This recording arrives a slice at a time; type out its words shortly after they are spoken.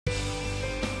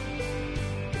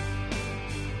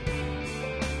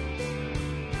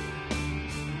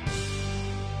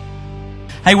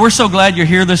Hey, we're so glad you're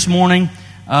here this morning.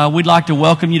 We'd like to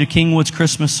welcome you to Kingwood's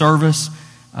Christmas service.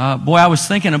 Boy, I was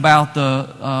thinking about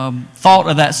the thought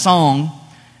of that song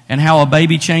and how a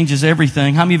baby changes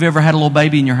everything. How many of you have ever had a little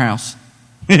baby in your house?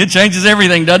 It changes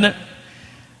everything, doesn't it?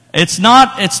 It's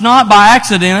not by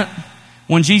accident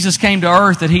when Jesus came to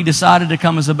earth that He decided to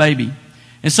come as a baby.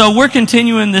 And so we're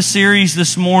continuing this series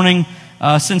this morning.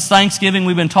 Since Thanksgiving,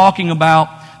 we've been talking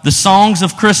about the songs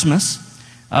of Christmas.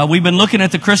 We've been looking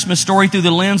at the Christmas story through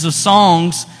the lens of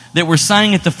songs that were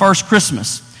sang at the first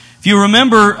Christmas. If you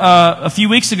remember, a few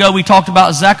weeks ago, we talked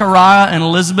about Zechariah and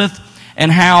Elizabeth and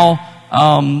how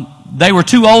they were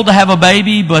too old to have a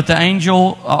baby, but the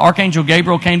Archangel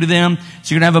Gabriel came to them.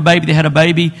 So you're going to have a baby. They had a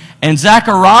baby. And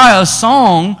Zechariah's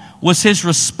song was his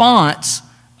response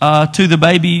to the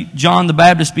baby John the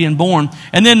Baptist being born.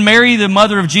 And then Mary, the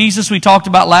mother of Jesus, we talked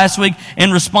about last week,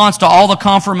 in response to all the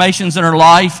confirmations in her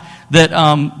life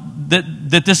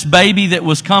that this baby that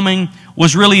was coming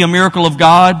was really a miracle of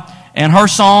God. And her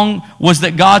song was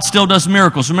that God still does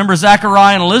miracles. Remember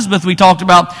Zechariah and Elizabeth, we talked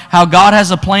about how God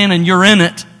has a plan and you're in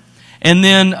it. And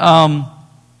then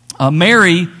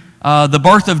Mary, the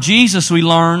birth of Jesus, we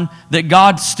learn that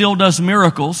God still does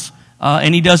miracles.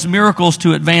 And He does miracles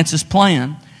to advance His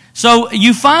plan. So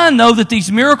you find, though, that these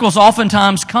miracles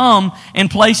oftentimes come in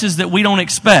places that we don't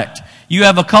expect. You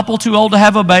have a couple too old to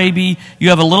have a baby. You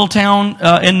have a little town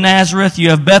in Nazareth.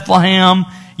 You have Bethlehem.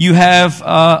 You have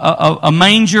a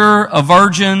manger, a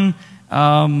virgin,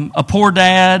 a poor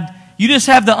dad. You just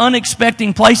have the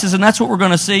unexpected places, and that's what we're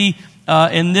going to see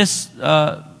in this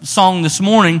song this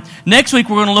morning. Next week,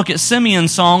 we're going to look at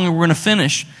Simeon's song, and we're going to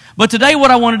finish. But today,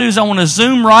 what I want to do is I want to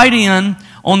zoom right in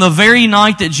on the very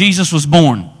night that Jesus was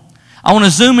born. I want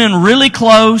to zoom in really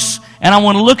close, and I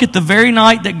want to look at the very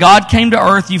night that God came to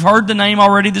earth. You've heard the name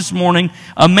already this morning,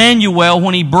 Emmanuel,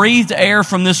 when He breathed air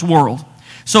from this world.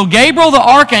 So Gabriel the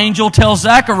archangel tells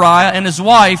Zechariah and his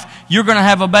wife, you're going to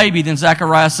have a baby. Then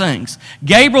Zechariah sings.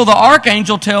 Gabriel the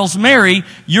archangel tells Mary,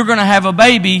 you're going to have a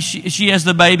baby. She has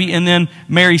the baby, and then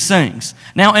Mary sings.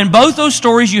 Now, in both those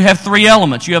stories, you have three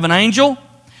elements. You have an angel,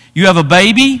 you have a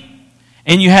baby,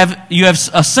 and you have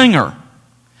a singer.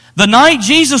 The night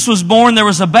Jesus was born, there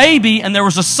was a baby and there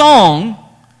was a song,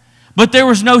 but there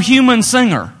was no human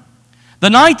singer. The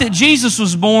night that Jesus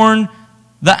was born,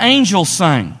 the angels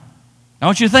sang. I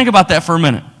want you to think about that for a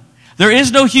minute. There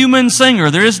is no human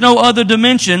singer. There is no other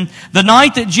dimension. The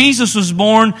night that Jesus was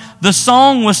born, the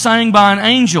song was sang by an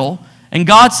angel, and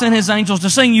God sent His angels to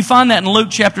sing. You find that in Luke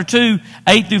chapter 2,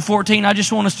 8 through 14. I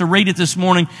just want us to read it this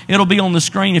morning. It'll be on the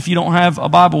screen if you don't have a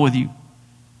Bible with you.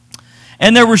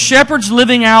 And there were shepherds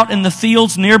living out in the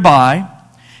fields nearby,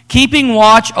 keeping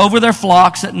watch over their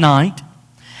flocks at night.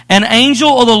 An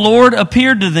angel of the Lord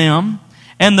appeared to them,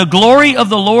 and the glory of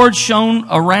the Lord shone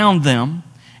around them,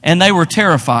 and they were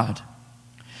terrified.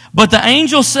 But the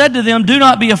angel said to them, do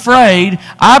not be afraid.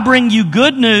 I bring you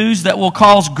good news that will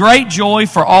cause great joy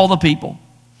for all the people.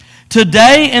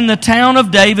 Today in the town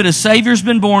of David, a Savior has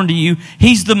been born to you.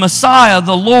 He's the Messiah,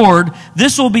 the Lord.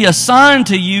 This will be a sign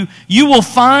to you. You will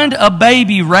find a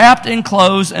baby wrapped in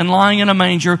clothes and lying in a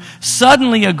manger.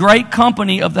 Suddenly a great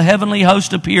company of the heavenly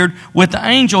host appeared with the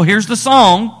angel. Here's the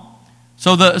song.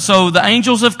 So the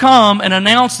angels have come and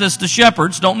announced this to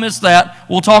shepherds. Don't miss that.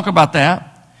 We'll talk about that.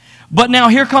 But now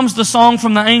here comes the song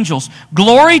from the angels.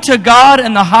 Glory to God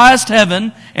in the highest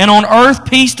heaven, and on earth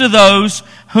peace to those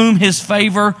whom His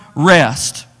favor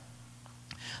rests.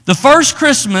 The first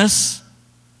Christmas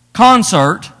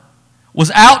concert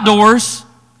was outdoors,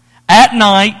 at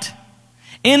night,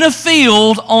 in a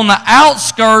field on the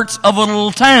outskirts of a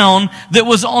little town that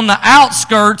was on the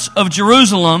outskirts of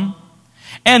Jerusalem.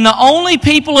 And the only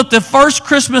people at the first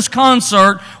Christmas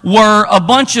concert were a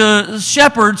bunch of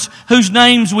shepherds whose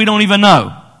names we don't even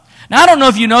know. Now, I don't know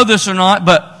if you know this or not,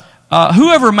 but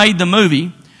whoever made the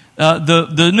movie,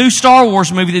 the new Star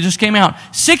Wars movie that just came out,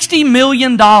 $60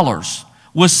 million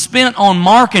was spent on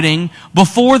marketing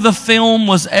before the film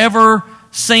was ever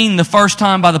seen the first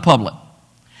time by the public.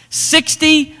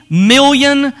 $60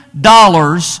 million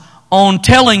on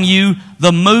telling you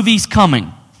the movie's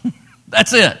coming.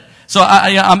 That's it. So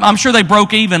I'm sure they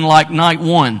broke even like night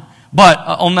one, but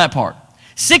on that part.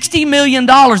 $60 million,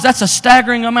 that's a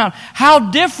staggering amount.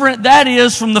 How different that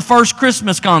is from the first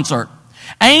Christmas concert.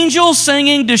 Angels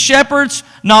singing to shepherds,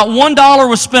 not $1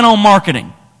 was spent on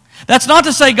marketing. That's not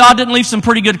to say God didn't leave some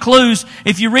pretty good clues.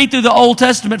 If you read through the Old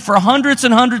Testament, for hundreds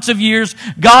and hundreds of years,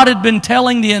 God had been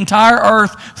telling the entire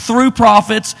earth through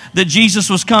prophets that Jesus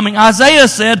was coming. Isaiah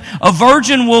said, a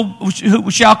virgin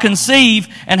shall conceive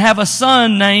and have a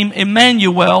son named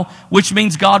Emmanuel, which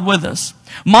means God with us.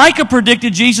 Micah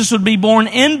predicted Jesus would be born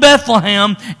in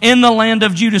Bethlehem in the land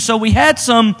of Judah. So we had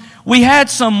some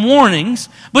warnings,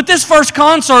 but this first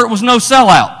concert was no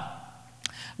sellout.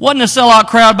 Wasn't a sellout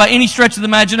crowd by any stretch of the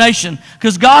imagination,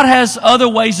 because God has other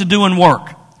ways of doing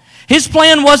work. His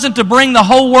plan wasn't to bring the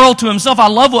whole world to Himself. I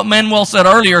love what Manuel said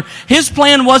earlier. His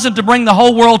plan wasn't to bring the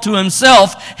whole world to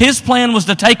Himself. His plan was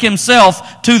to take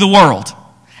Himself to the world.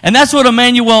 And that's what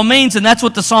Emmanuel means, and that's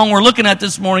what the song we're looking at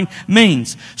this morning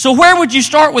means. So where would you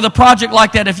start with a project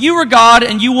like that? If you were God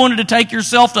and you wanted to take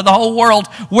yourself to the whole world,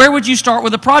 where would you start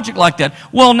with a project like that?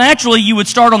 Well, naturally, you would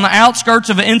start on the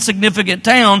outskirts of an insignificant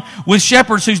town with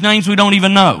shepherds whose names we don't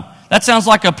even know. That sounds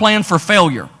like a plan for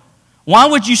failure. Why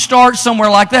would you start somewhere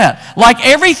like that? Like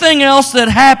everything else that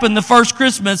happened the first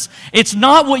Christmas, it's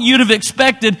not what you'd have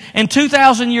expected, and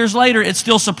 2,000 years later, it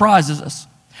still surprises us.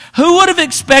 Who would have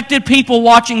expected people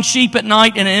watching sheep at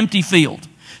night in an empty field?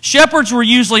 Shepherds were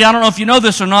usually, I don't know if you know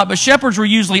this or not, but shepherds were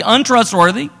usually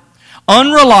untrustworthy,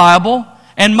 unreliable,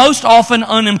 and most often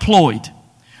unemployed.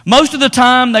 Most of the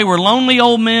time, they were lonely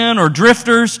old men or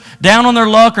drifters down on their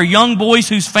luck, or young boys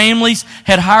whose families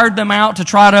had hired them out to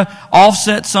try to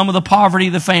offset some of the poverty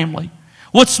of the family.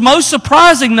 What's most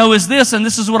surprising, though, is this, and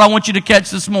this is what I want you to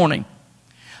catch this morning.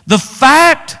 The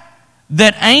fact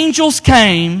that angels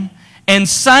came and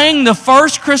sang the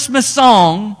first Christmas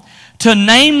song to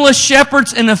nameless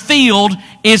shepherds in a field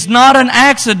is not an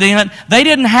accident. They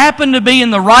didn't happen to be in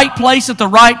the right place at the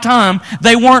right time.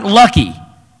 They weren't lucky.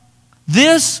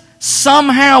 This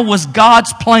somehow was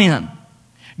God's plan.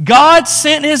 God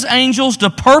sent His angels to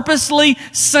purposely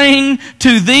sing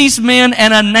to these men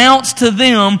and announce to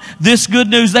them this good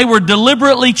news. They were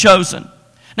deliberately chosen.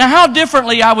 Now, how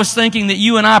differently I was thinking that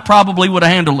you and I probably would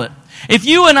have handled it. If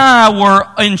you and I were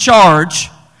in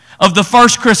charge of the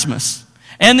first Christmas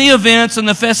and the events and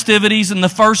the festivities and the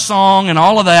first song and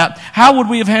all of that, how would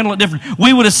we have handled it different?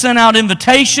 We would have sent out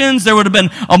invitations. There would have been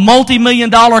a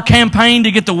multi-million-dollar campaign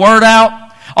to get the word out.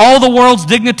 All the world's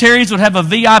dignitaries would have a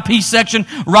VIP section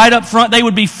right up front. They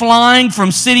would be flying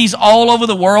from cities all over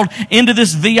the world into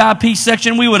this VIP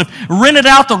section. We would have rented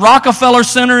out the Rockefeller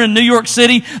Center in New York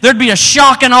City. There'd be a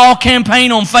shock and awe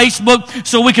campaign on Facebook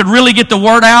so we could really get the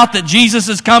word out that Jesus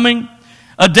is coming.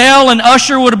 Adele and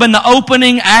Usher would have been the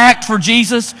opening act for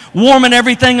Jesus, warming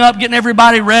everything up, getting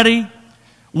everybody ready.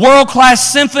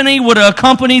 World-class symphony would have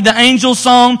accompanied the angel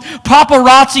song.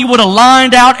 Paparazzi would have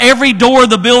lined out every door of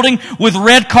the building with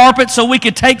red carpet so we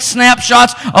could take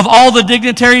snapshots of all the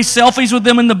dignitaries, selfies with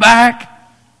them in the back.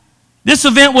 This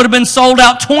event would have been sold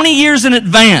out 20 years in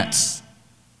advance.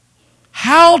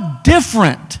 How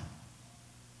different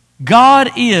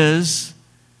God is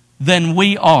than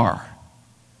we are.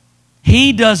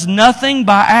 He does nothing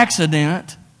by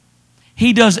accident.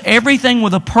 He does everything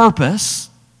with a purpose.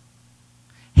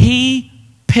 He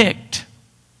picked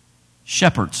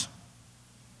shepherds.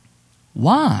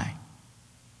 Why?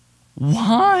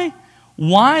 Why?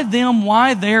 Why them?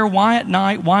 Why there? Why at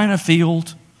night? Why in a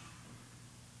field?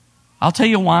 I'll tell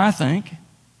you why I think.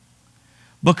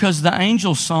 Because the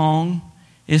angel song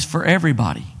is for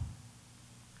everybody.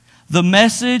 The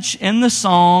message in the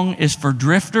song is for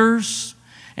drifters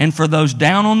and for those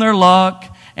down on their luck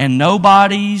and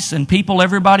nobodies and people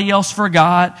everybody else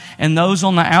forgot and those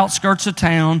on the outskirts of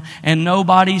town and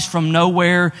nobodies from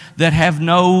nowhere that have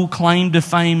no claim to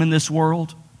fame in this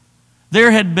world.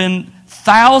 There had been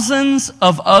thousands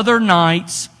of other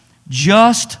nights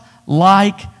just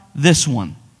like this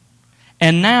one.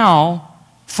 And now,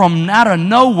 from out of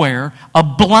nowhere, a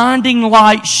blinding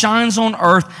light shines on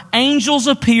earth. Angels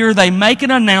appear, they make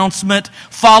an announcement,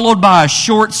 followed by a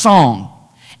short song.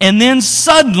 And then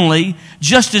suddenly,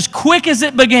 just as quick as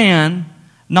it began,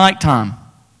 nighttime.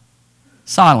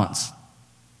 Silence.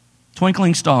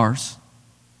 Twinkling stars.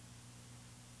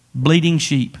 Bleating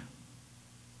sheep.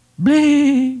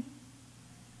 Bleat.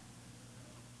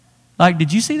 Like,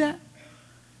 did you see that?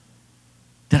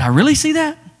 Did I really see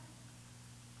that?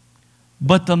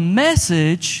 But the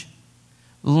message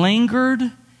lingered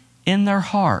in their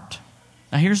heart.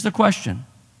 Now here's the question.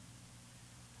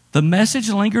 The message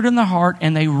lingered in their heart,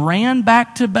 and they ran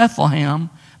back to Bethlehem,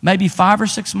 maybe 5 or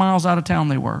 6 miles out of town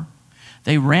they were.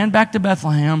 They ran back to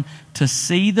Bethlehem to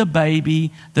see the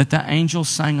baby that the angels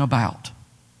sang about.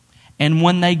 And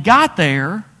when they got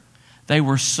there, they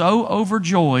were so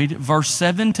overjoyed. Verse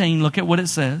 17, look at what it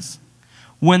says.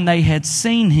 When they had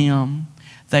seen him,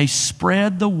 They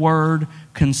spread the word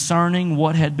concerning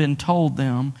what had been told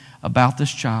them about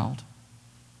this child.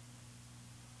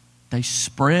 They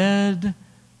spread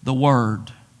the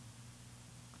word.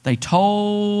 They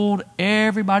told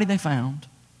everybody they found,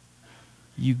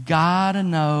 you got to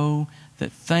know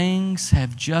that things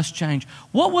have just changed.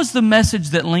 What was the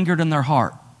message that lingered in their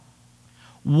heart?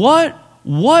 What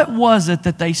was it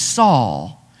that they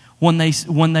saw when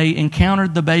they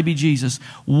encountered the baby Jesus?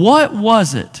 What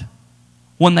was it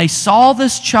when they saw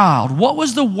this child? What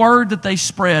was the word that they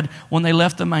spread when they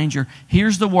left the manger?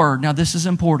 Here's the word. Now, this is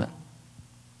important.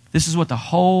 This is what the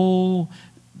whole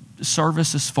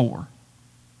service is for.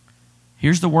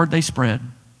 Here's the word they spread.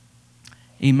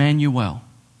 Emmanuel.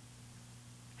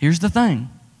 Here's the thing.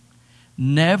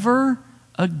 Never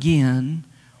again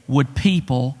would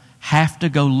people have to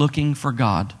go looking for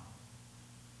God.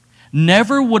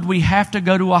 Never would we have to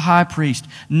go to a high priest.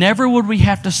 Never would we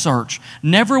have to search.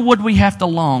 Never would we have to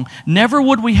long. Never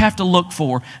would we have to look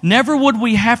for. Never would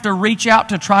we have to reach out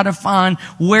to try to find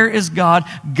where is God.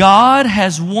 God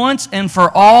has once and for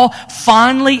all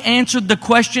finally answered the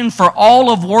question for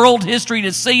all of world history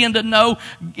to see and to know.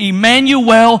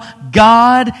 Emmanuel,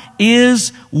 God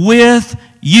is with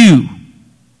you.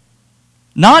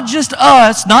 Not just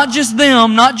us, not just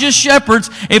them, not just shepherds.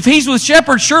 If He's with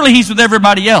shepherds, surely He's with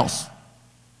everybody else.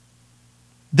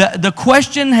 The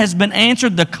question has been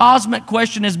answered. The cosmic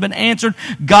question has been answered.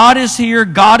 God is here.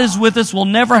 God is with us. We'll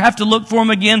never have to look for Him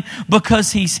again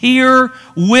because He's here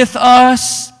with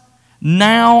us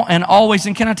now and always.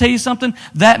 And can I tell you something?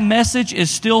 That message is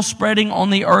still spreading on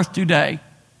the earth today.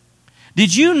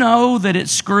 Did you know that at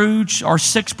Scrooge, our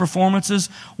 6 performances,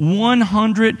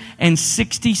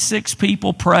 166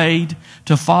 people prayed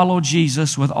to follow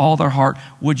Jesus with all their heart?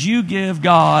 Would you give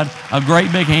God a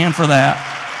great big hand for that?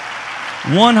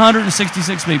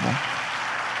 166 people.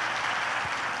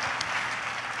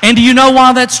 And do you know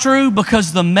why that's true?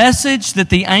 Because the message that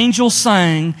the angel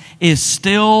sang is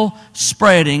still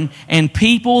spreading, and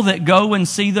people that go and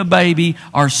see the baby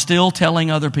are still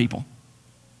telling other people.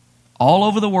 All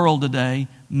over the world today,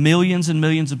 millions and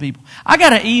millions of people. I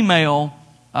got an email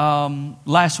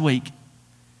last week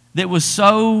that was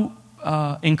so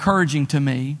encouraging to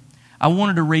me, I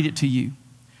wanted to read it to you.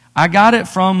 I got it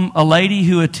from a lady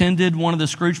who attended one of the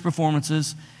Scrooge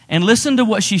performances, and listen to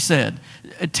what she said.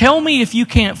 Tell me if you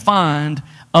can't find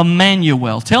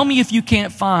Emmanuel. Tell me if you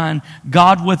can't find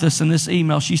God with us in this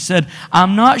email. She said,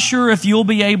 I'm not sure if you'll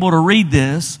be able to read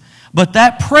this, but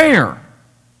that prayer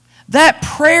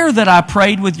that I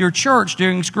prayed with your church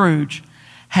during Scrooge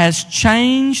has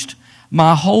changed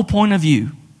my whole point of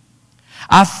view.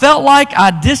 I felt like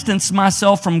I distanced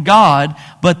myself from God,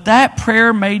 but that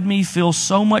prayer made me feel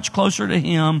so much closer to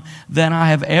Him than I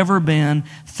have ever been.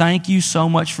 Thank you so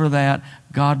much for that.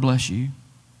 God bless you.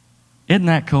 Isn't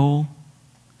that cool?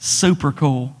 Super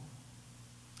cool.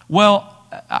 Well,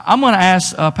 I'm going to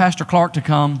ask Pastor Clark to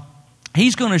come.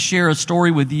 He's going to share a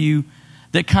story with you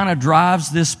that kind of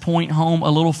drives this point home a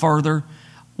little further.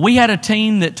 We had a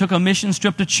team that took a mission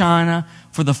trip to China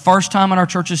for the first time in our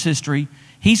church's history.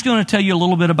 He's going to tell you a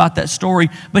little bit about that story.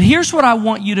 But here's what I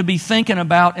want you to be thinking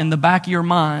about in the back of your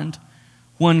mind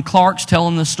when Clark's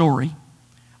telling the story.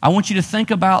 I want you to think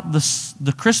about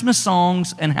the Christmas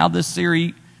songs and how this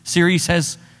series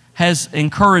has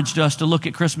encouraged us to look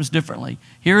at Christmas differently.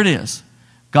 Here it is.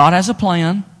 God has a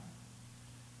plan.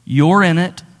 You're in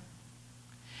it.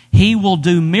 He will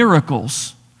do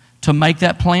miracles to make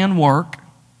that plan work.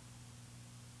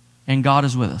 And God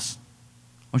is with us.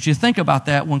 I want you to think about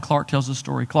that when Clark tells the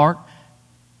story. Clark?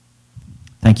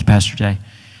 Thank you, Pastor Jay.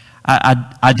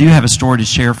 I do have a story to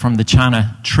share from the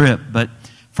China trip, but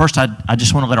first I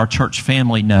just want to let our church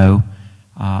family know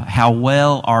how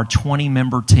well our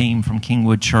 20-member team from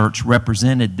Kingwood Church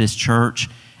represented this church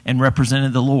and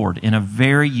represented the Lord in a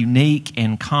very unique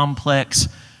and complex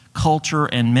culture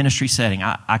and ministry setting.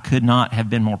 I could not have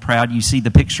been more proud. You see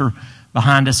the picture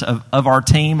behind us of our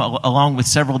team along with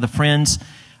several of the friends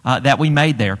that we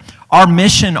made there. Our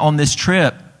mission on this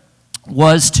trip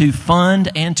was to fund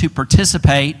and to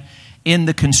participate in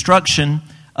the construction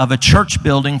of a church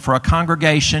building for a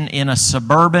congregation in a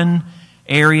suburban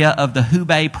area of the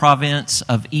Hubei province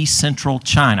of East Central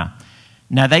China.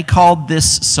 Now, they called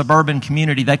this suburban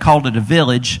community, they called it a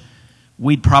village.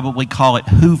 We'd probably call it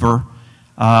Hoover.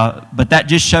 But that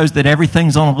just shows that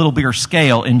everything's on a little bigger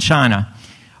scale in China.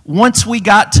 Once we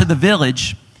got to the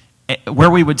village where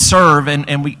we would serve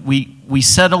and we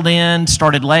settled in,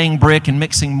 started laying brick and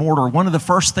mixing mortar, one of the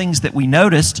first things that we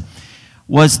noticed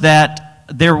was that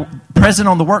there, present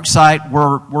on the work site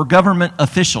were government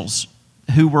officials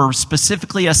who were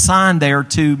specifically assigned there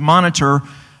to monitor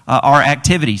our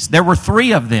activities. There were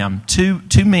 3 of them, two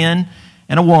men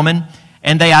and a woman,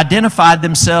 and they identified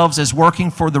themselves as working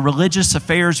for the Religious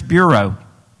Affairs Bureau.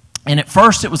 And at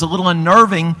first it was a little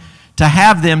unnerving to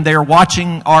have them there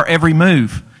watching our every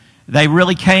move. They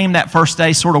really came that first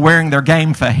day sort of wearing their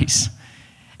game face.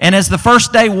 And as the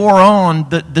first day wore on,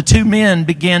 the 2 men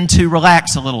began to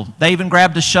relax a little. They even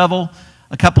grabbed a shovel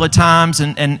a couple of times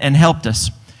and helped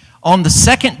us. On the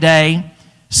second day,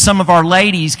 some of our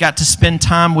ladies got to spend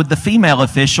time with the female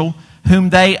official, whom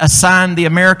they assigned the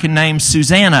American name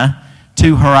Susanna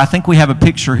to her. I think we have a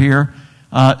picture here.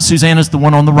 Susanna's the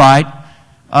one on the right.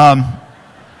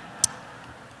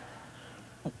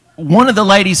 One of the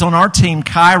ladies on our team,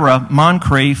 Kyra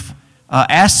Moncrief,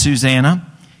 asked Susanna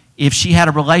if she had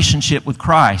a relationship with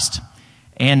Christ.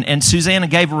 And Susanna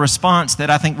gave a response that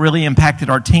I think really impacted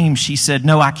our team. She said,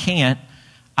 "No, I can't.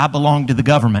 I belong to the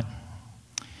government."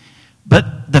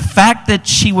 But the fact that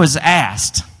she was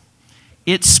asked,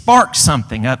 it sparked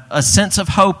something, a sense of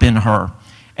hope in her.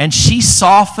 And she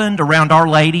softened around our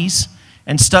ladies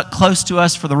and stuck close to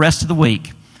us for the rest of the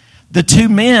week. The 2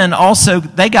 men also,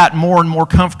 they got more and more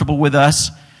comfortable with us,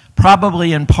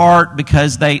 probably in part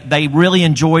because they really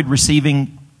enjoyed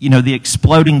receiving, the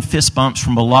exploding fist bumps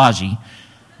from Balaji.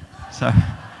 So,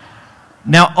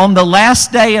 now, on the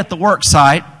last day at the work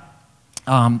site,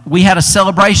 we had a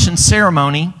celebration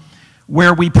ceremony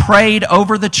where we prayed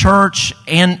over the church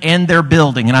and their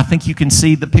building. And I think you can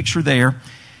see the picture there.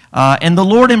 And the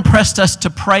Lord impressed us to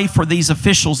pray for these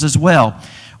officials as well.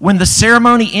 When the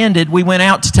ceremony ended, we went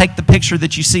out to take the picture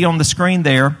that you see on the screen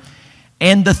there.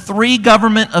 And the 3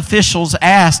 government officials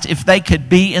asked if they could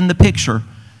be in the picture.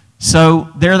 So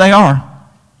there they are.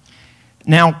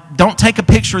 Now, don't take a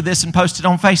picture of this and post it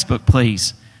on Facebook,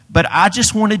 please. But I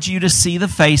just wanted you to see the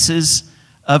faces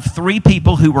of 3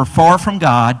 people who were far from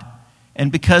God.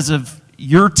 And because of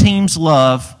your team's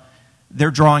love, they're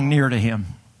drawing near to Him.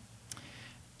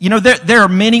 There are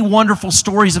many wonderful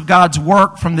stories of God's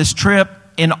work from this trip,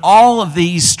 and all of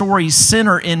these stories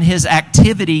center in His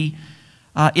activity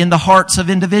in the hearts of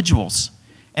individuals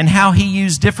and how He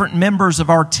used different members of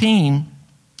our team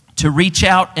to reach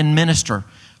out and minister,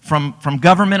 from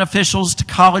government officials to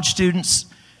college students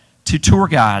to tour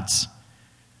guides.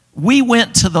 We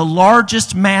went to the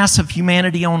largest mass of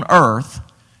humanity on earth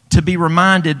to be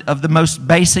reminded of the most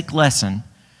basic lesson,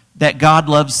 that God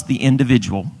loves the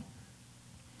individual.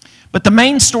 But the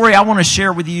main story I want to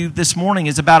share with you this morning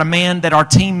is about a man that our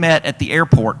team met at the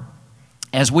airport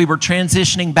as we were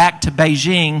transitioning back to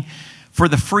Beijing for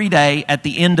the free day at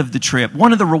the end of the trip.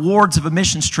 One of the rewards of a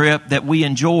missions trip that we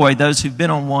enjoy, those who've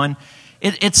been on one,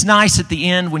 it's nice at the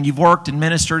end when you've worked and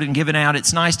ministered and given out,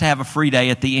 it's nice to have a free day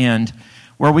at the end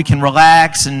where we can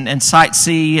relax and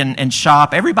sightsee and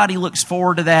shop. Everybody looks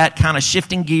forward to that, kind of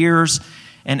shifting gears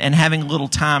and having a little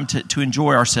time to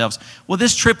enjoy ourselves. Well,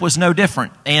 this trip was no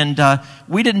different. And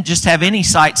we didn't just have any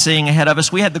sightseeing ahead of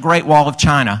us. We had the Great Wall of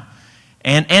China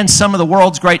and some of the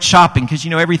world's great shopping because,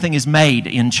 everything is made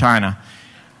in China.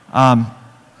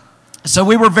 So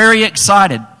we were very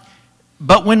excited.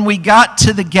 But when we got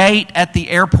to the gate at the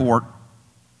airport,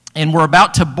 and we're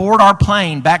about to board our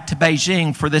plane back to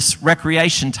Beijing for this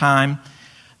recreation time,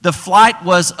 the flight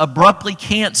was abruptly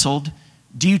canceled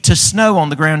due to snow on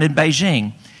the ground in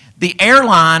Beijing. The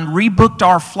airline rebooked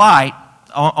our flight,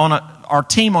 our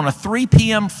team on a 3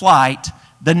 p.m. flight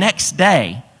the next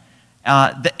day,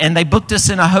 and they booked us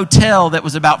in a hotel that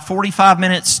was about 45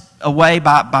 minutes away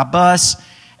by bus,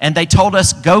 and they told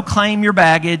us, go claim your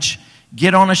baggage,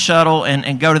 get on a shuttle,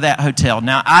 and go to that hotel.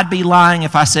 Now, I'd be lying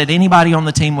if I said anybody on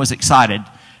the team was excited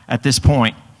at this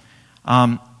point.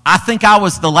 I think I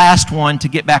was the last one to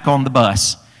get back on the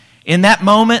bus. In that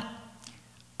moment,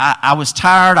 I was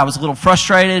tired. I was a little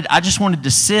frustrated. I just wanted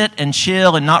to sit and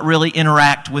chill and not really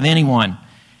interact with anyone.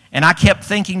 And I kept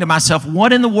thinking to myself,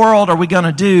 what in the world are we going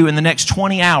to do in the next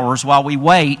 20 hours while we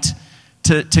wait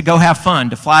to go have fun,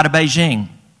 to fly to Beijing?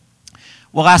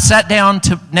 Well, I sat down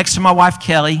next to my wife,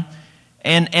 Kelly,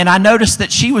 and I noticed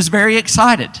that she was very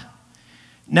excited.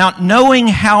 Now, knowing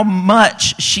how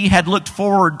much she had looked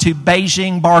forward to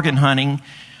Beijing bargain hunting,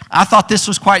 I thought this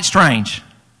was quite strange.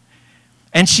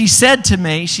 And she said to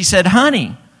me,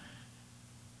 honey,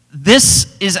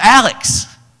 this is Alex.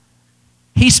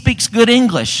 He speaks good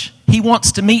English. He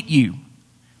wants to meet you.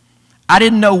 I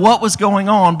didn't know what was going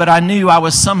on, but I knew I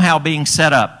was somehow being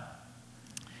set up.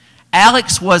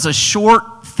 Alex was a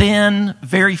short, thin,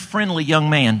 very friendly young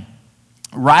man.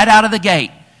 Right out of the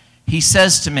gate, he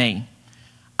says to me,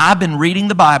 I've been reading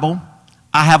the Bible.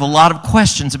 I have a lot of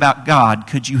questions about God.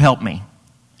 Could you help me?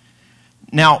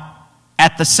 Now,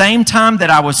 at the same time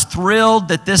that I was thrilled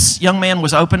that this young man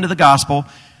was open to the gospel,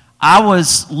 I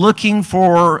was looking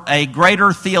for a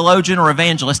greater theologian or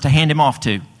evangelist to hand him off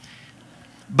to.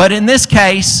 But in this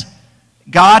case,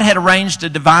 God had arranged a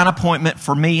divine appointment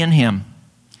for me and him.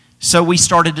 So we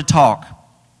started to talk.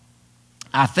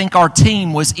 I think our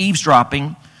team was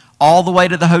eavesdropping all the way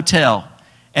to the hotel,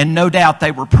 and no doubt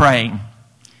they were praying.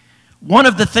 One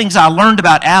of the things I learned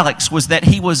about Alex was that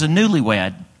he was a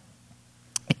newlywed,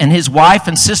 and his wife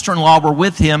and sister-in-law were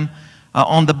with him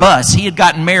on the bus. He had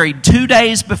gotten married 2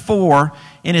 days before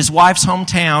in his wife's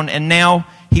hometown, and now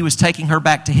he was taking her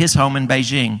back to his home in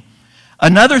Beijing.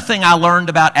 Another thing I learned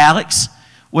about Alex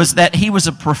was that he was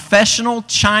a professional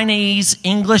Chinese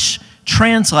English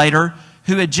translator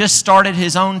who had just started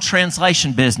his own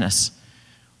translation business,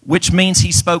 which means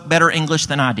he spoke better English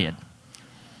than I did.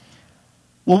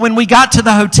 Well, when we got to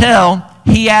the hotel,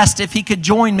 he asked if he could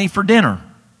join me for dinner.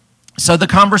 So the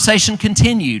conversation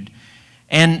continued,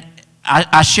 and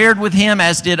I shared with him,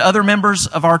 as did other members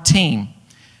of our team.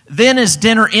 Then as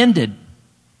dinner ended,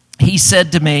 he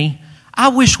said to me, "I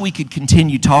wish we could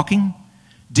continue talking.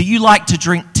 Do you like to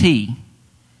drink tea?"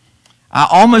 I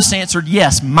almost answered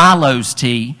yes, Milo's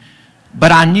tea,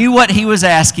 but I knew what he was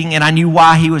asking and I knew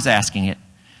why he was asking it.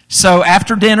 So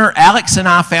after dinner, Alex and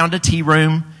I found a tea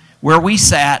room where we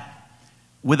sat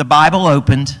with a Bible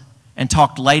opened and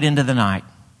talked late into the night.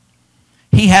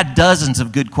 He had dozens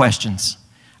of good questions.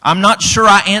 I'm not sure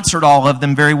I answered all of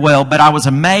them very well, but I was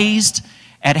amazed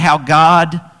at how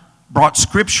God brought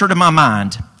Scripture to my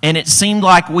mind. And it seemed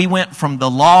like we went from the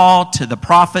law to the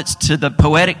prophets to the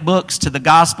poetic books to the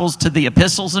Gospels to the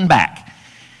epistles and back.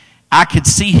 I could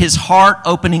see his heart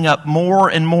opening up more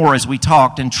and more as we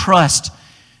talked, and trust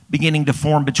beginning to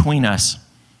form between us.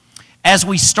 As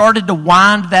we started to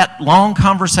wind that long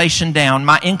conversation down,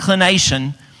 my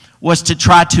inclination was to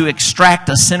try to extract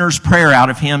a sinner's prayer out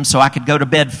of him so I could go to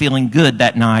bed feeling good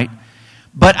that night.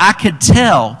 But I could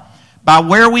tell by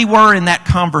where we were in that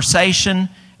conversation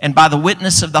and by the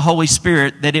witness of the Holy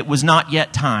Spirit that it was not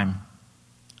yet time.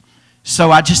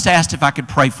 So I just asked if I could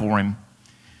pray for him.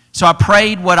 So I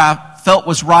prayed what I felt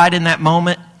was right in that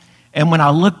moment, and when I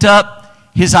looked up,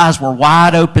 his eyes were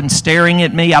wide open, staring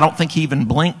at me. I don't think he even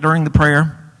blinked during the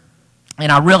prayer.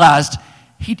 And I realized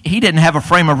he didn't have a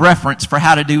frame of reference for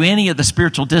how to do any of the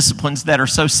spiritual disciplines that are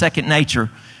so second nature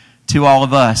to all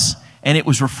of us. And it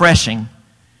was refreshing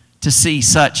to see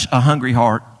such a hungry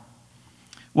heart.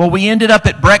 Well, we ended up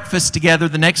at breakfast together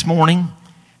the next morning,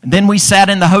 and then we sat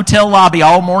in the hotel lobby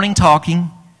all morning talking,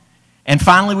 and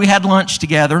finally we had lunch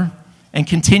together and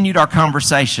continued our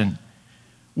conversation.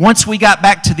 Once we got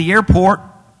back to the airport,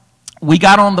 we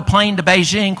got on the plane to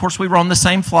Beijing. Of course, we were on the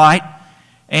same flight,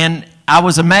 and I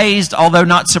was amazed, although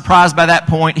not surprised by that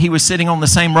point, he was sitting on the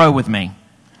same row with me.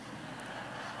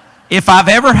 If I've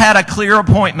ever had a clear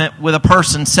appointment with a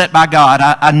person set by God,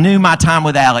 I knew my time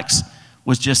with Alex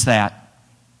was just that.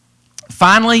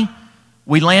 Finally,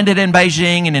 we landed in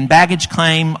Beijing, and in baggage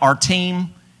claim, our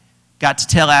team got to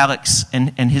tell Alex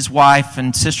and his wife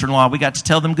and sister-in-law, we got to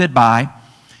tell them goodbye,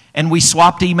 and we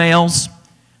swapped emails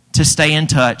to stay in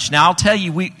touch. Now, I'll tell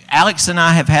you, Alex and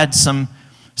I have had some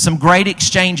great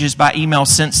exchanges by email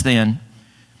since then.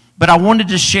 But I wanted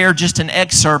to share just an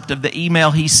excerpt of the email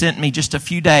he sent me just a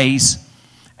few days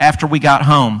after we got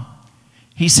home.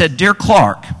 He said, "Dear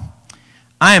Clark,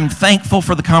 I am thankful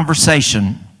for the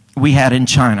conversation we had in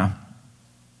China.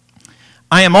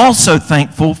 I am also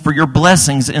thankful for your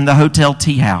blessings in the Hotel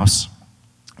Tea House.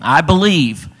 I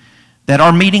believe that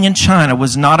our meeting in China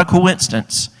was not a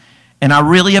coincidence, and I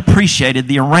really appreciated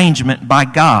the arrangement by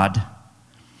God.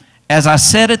 As I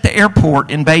said at the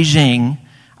airport in Beijing,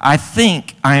 I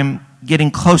think I am getting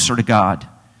closer to God.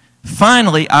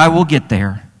 Finally, I will get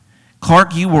there.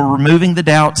 Clark, you were removing the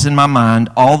doubts in my mind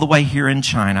all the way here in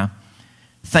China.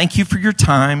 Thank you for your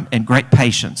time and great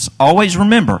patience. Always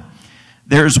remember,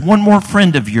 there is one more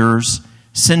friend of yours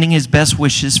sending his best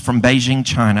wishes from Beijing,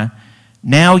 China.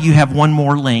 Now you have one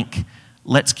more link.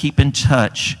 Let's keep in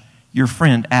touch. Your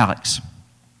friend, Alex."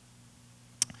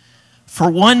 For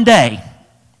one day,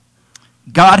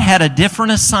 God had a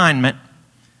different assignment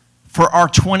for our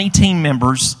 20 team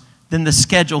members than the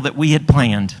schedule that we had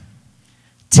planned.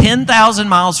 10,000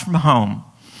 miles from home,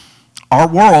 our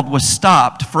world was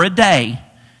stopped for a day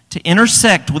to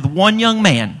intersect with one young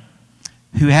man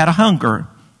who had a hunger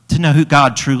to know who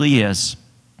God truly is.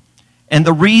 And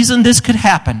the reason this could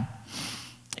happen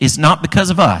is not because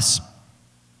of us,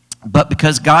 but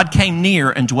because God came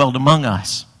near and dwelled among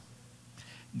us.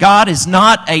 God is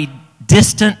not a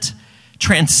distant,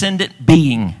 transcendent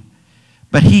being,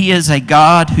 but He is a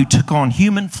God who took on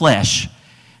human flesh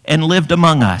and lived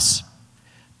among us.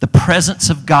 The presence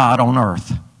of God on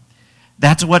earth.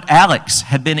 That's what Alex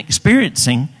had been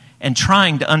experiencing and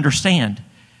trying to understand.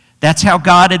 That's how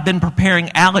God had been preparing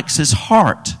Alex's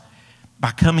heart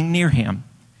by coming near him.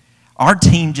 Our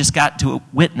team just got to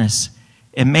witness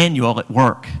Emmanuel at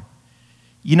work.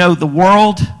 You know, the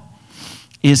world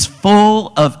is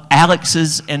full of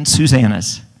Alexes and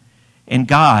Susannas, and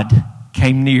God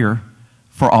came near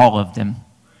for all of them.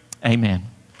 Amen.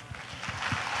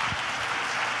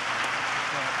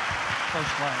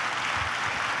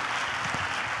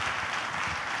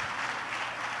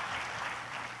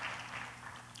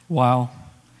 Wow.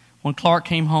 When Clark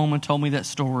came home and told me that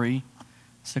story, I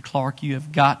said, Clark, you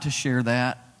have got to share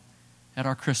that at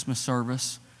our Christmas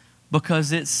service,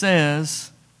 because it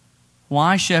says,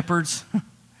 why shepherds?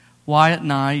 Why at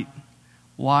night?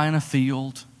 Why in a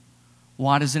field?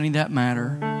 Why does any of that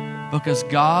matter? Because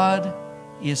God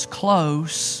is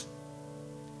close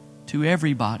to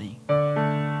everybody.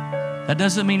 That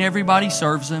doesn't mean everybody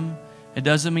serves Him. It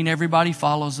doesn't mean everybody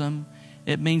follows Him.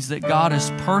 It means that God is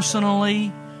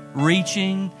personally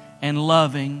reaching and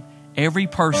loving every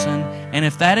person. And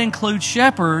if that includes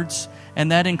shepherds,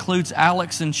 and that includes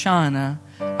Alex in China,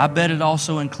 I bet it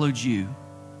also includes you.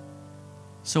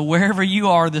 So wherever you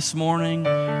are this morning,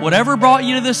 whatever brought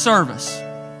you to this service,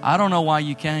 I don't know why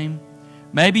you came.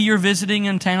 Maybe you're visiting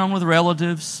in town with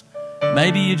relatives.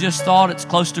 Maybe you just thought it's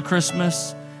close to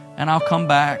Christmas and I'll come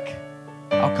back.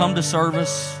 I'll come to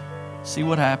service, see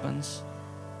what happens.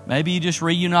 Maybe you're just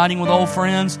reuniting with old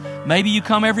friends. Maybe you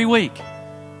come every week.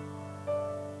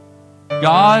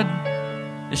 God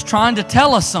is trying to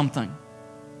tell us something.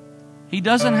 He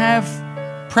doesn't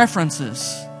have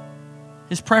preferences.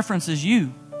 His preference is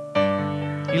you.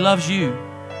 He loves you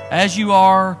as you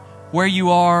are, where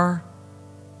you are,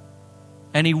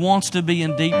 and He wants to be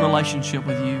in deep relationship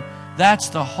with you. That's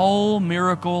the whole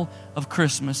miracle of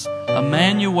Christmas.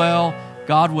 Emmanuel,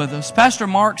 God with us. Pastor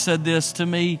Mark said this to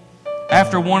me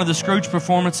after one of the Scrooge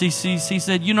performances. He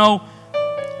said, you know,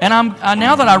 and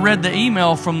now that I read the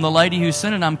email from the lady who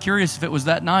sent it, I'm curious if it was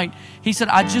that night. He said,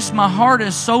 my heart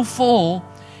is so full.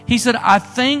 He said, I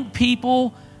think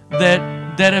people that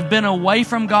have been away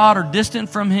from God or distant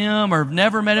from Him or have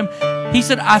never met Him, he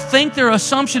said, I think their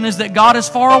assumption is that God is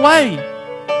far away.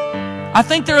 I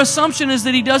think their assumption is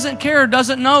that He doesn't care,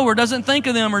 doesn't know, or doesn't think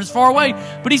of them, or is far away.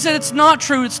 But he said, it's not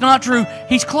true, it's not true.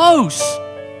 He's close.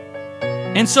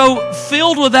 And so,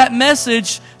 filled with that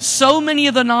message, so many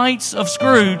of the nights of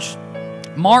Scrooge,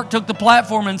 Mark took the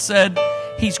platform and said,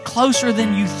 He's closer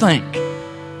than you think.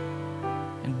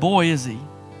 And boy, is He.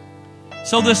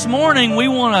 So this morning, we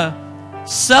want to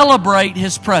celebrate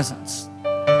His presence.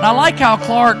 And I like how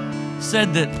Clark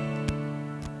said that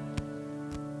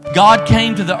God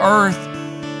came to the earth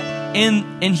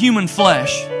in human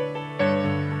flesh.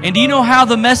 And do you know how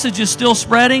the message is still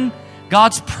spreading?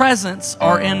 God's presence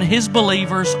are in His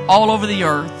believers all over the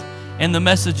earth, and the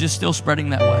message is still spreading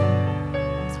that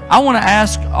way. I want to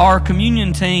ask our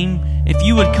communion team if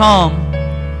you would come.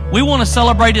 We want to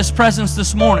celebrate His presence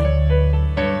this morning.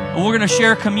 And we're going to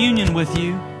share communion with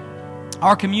you.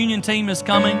 Our communion team is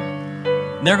coming.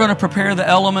 They're going to prepare the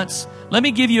elements. Let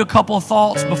me give you a couple of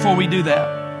thoughts before we do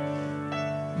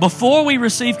that. Before we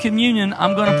receive communion,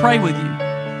 I'm going to pray with you.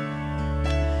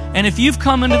 And if you've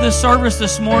come into this service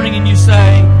this morning and you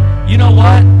say, you know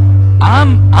what?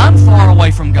 I'm far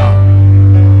away from God.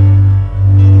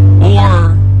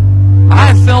 Or I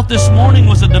have felt this morning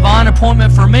was a divine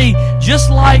appointment for me, just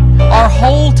like our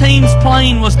whole team's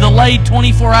plane was delayed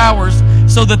 24 hours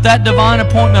so that that divine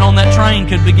appointment on that train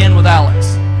could begin with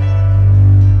Alex.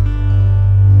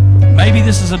 Maybe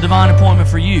this is a divine appointment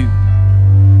for you.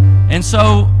 And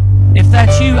so, if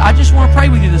that's you, I just want to pray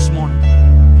with you this morning.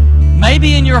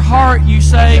 Maybe in your heart you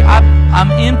say,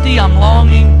 I'm empty, I'm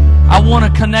longing, I want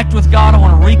to connect with God, I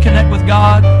want to reconnect with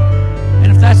God.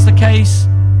 And if that's the case,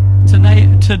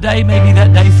 today may be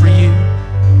that day for you.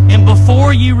 And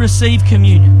before you receive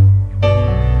communion,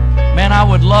 man, I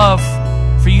would love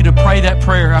for you to pray that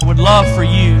prayer. I would love for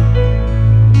you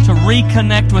to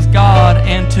reconnect with God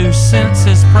and to sense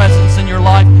His presence in your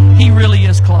life. He really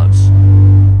is close.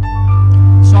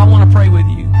 So I want to pray with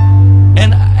you.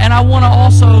 And I want to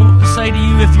also say to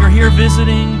you, if you're here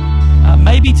visiting,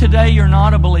 maybe today you're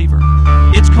not a believer.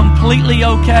 It's completely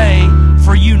okay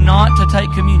for you not to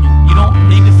take communion. You don't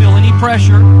need to feel any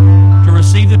pressure to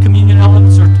receive the communion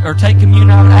elements or take communion.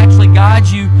 I would actually guide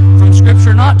you from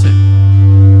Scripture not to.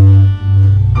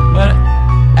 But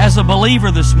as a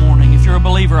believer this morning, if you're a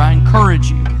believer, I encourage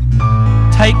you,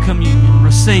 take communion,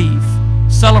 receive,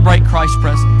 celebrate Christ's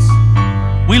presence.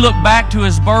 We look back to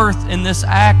His birth in this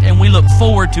act, and we look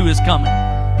forward to His coming.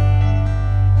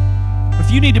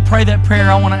 If you need to pray that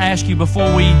prayer, I want to ask you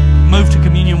before we move to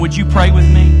communion, would you pray with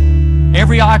me?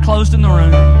 Every eye closed in the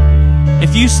room.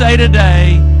 If you say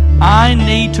today, I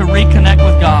need to reconnect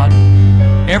with God,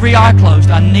 every eye closed,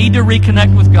 I need to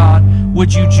reconnect with God,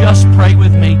 would you just pray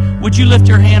with me? Would you lift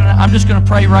your hand? I'm just going to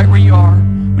pray right where you are.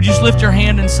 Would you just lift your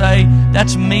hand and say,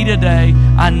 that's me today.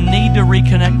 I need to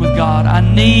reconnect with God.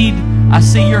 I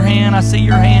see your hand. I see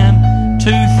your hand. 2,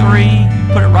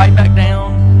 3. Put it right back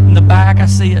down. In the back, I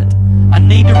see it. I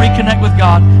need to reconnect with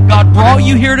God. God brought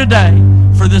you here today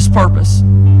for this purpose.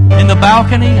 In the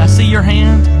balcony, I see your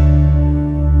hand.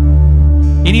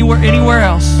 Anywhere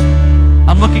else.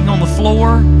 I'm looking on the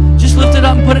floor. Just lift it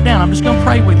up and put it down. I'm just going to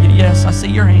pray with you. Yes, I see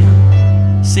your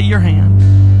hand. See your hand.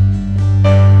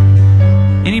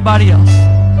 Anybody else?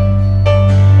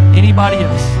 Anybody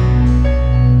else?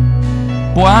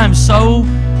 Boy, I am so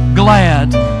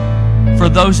glad for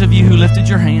those of you who lifted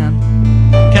your hand.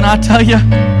 Can I tell you,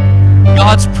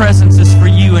 God's presence is for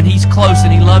you, and He's close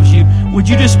and He loves you. Would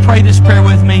you just pray this prayer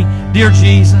with me? Dear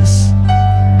Jesus,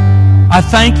 I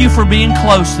thank you for being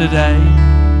close today.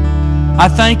 I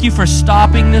thank you for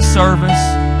stopping this service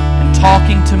and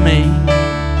talking to me.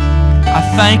 I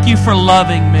thank you for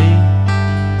loving me.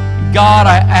 God,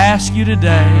 I ask you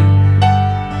today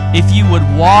if you would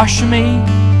wash me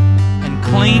and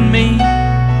clean me,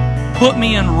 put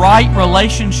me in right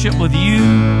relationship with you,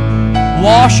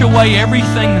 wash away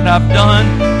everything that I've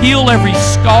done, heal every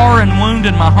scar and wound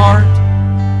in my heart,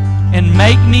 and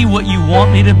make me what you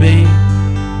want me to be.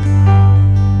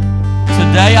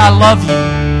 Today I love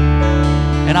you.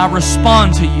 And I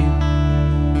respond to you.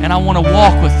 And I want to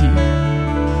walk with you.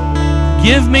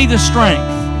 Give me the strength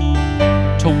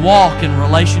to walk in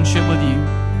relationship with you.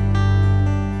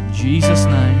 In Jesus'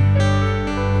 name.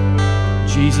 In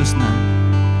Jesus'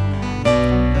 name.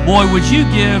 Boy, would you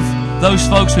give those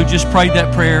folks who just prayed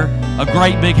that prayer a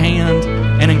great big hand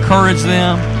and encourage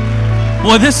them?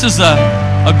 Boy, this is a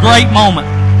great moment.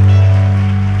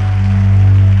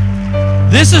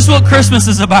 This is what Christmas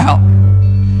is about.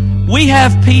 We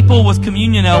have people with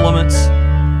communion elements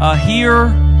here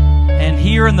and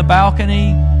here in the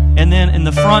balcony, and then in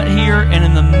the front here and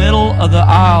in the middle of the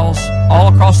aisles all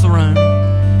across the room.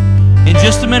 In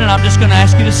just a minute, I'm just going to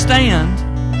ask you to stand,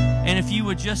 and if you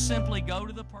would just simply go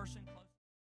to the person